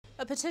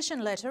A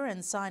petition letter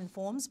and signed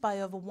forms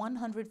by over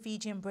 100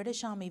 Fijian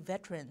British Army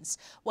veterans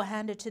were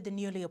handed to the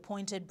newly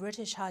appointed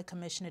British High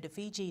Commissioner to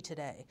Fiji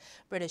today.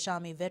 British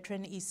Army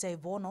veteran Issei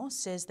Vono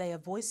says they are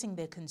voicing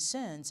their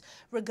concerns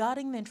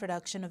regarding the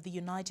introduction of the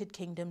United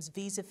Kingdom's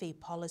visa fee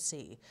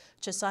policy.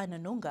 Chasai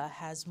Nanunga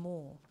has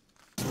more.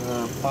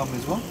 Palm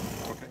as well?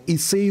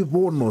 Issei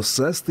Vono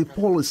says the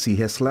policy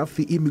has left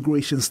the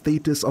immigration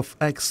status of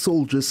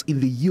ex-soldiers in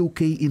the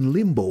UK in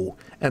limbo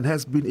and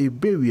has been a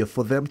barrier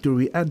for them to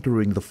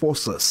re-entering the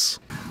forces.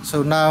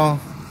 So now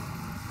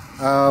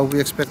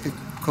we expect the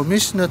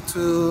Commissioner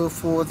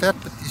for that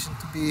petition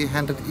to be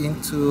handed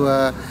into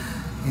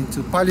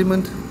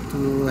Parliament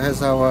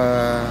as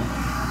our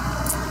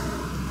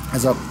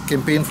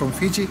campaign from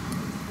Fiji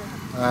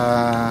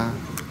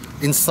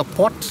in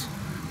support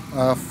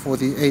for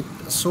the 8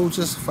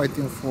 soldiers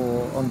fighting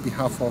on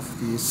behalf of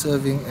the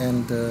serving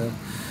and the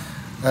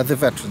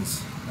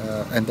veterans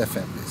and their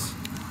families.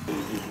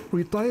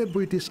 Retired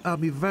British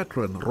Army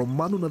veteran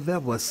Romano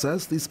Nadeva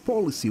says this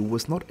policy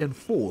was not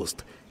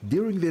enforced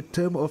during their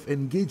term of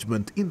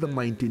engagement in the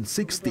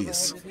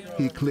 1960s.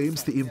 He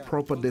claims the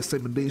improper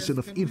dissemination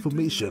of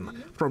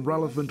information from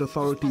relevant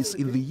authorities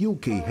in the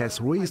UK has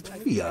raised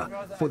fear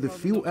for the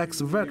few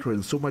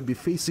ex-veterans who might be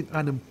facing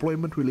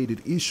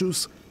unemployment-related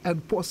issues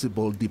and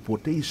possible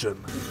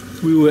deportation.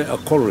 We were a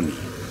colony.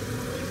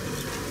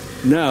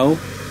 Now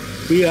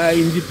we are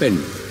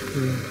independent.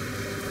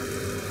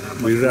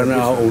 We run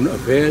our own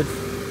affairs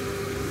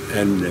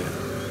and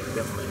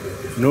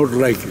not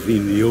like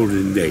in the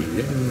olden days.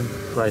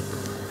 Right.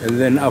 And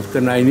then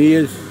after 9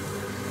 years,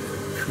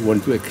 if you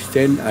want to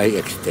extend, I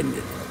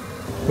extended.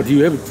 But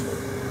you have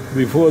to,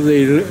 before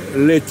they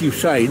let you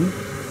sign,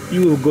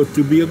 you have got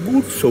to be a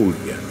good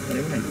soldier.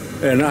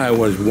 And I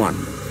was one.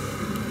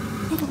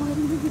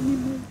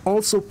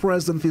 Also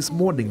present this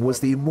morning was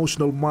the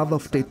emotional mother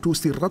of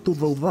Tetusi Ratu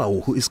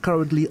Vauvau, who is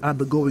currently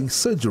undergoing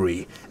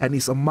surgery and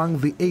is among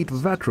the 8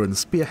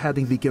 veterans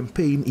spearheading the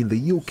campaign in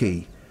the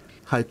UK.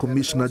 High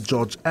Commissioner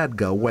George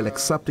Edgar, while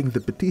accepting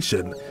the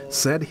petition,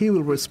 said he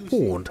will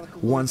respond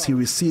once he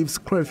receives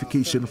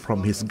clarification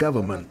from his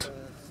government.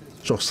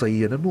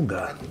 Chosai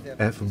Nanunga,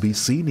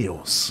 FBC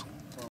News.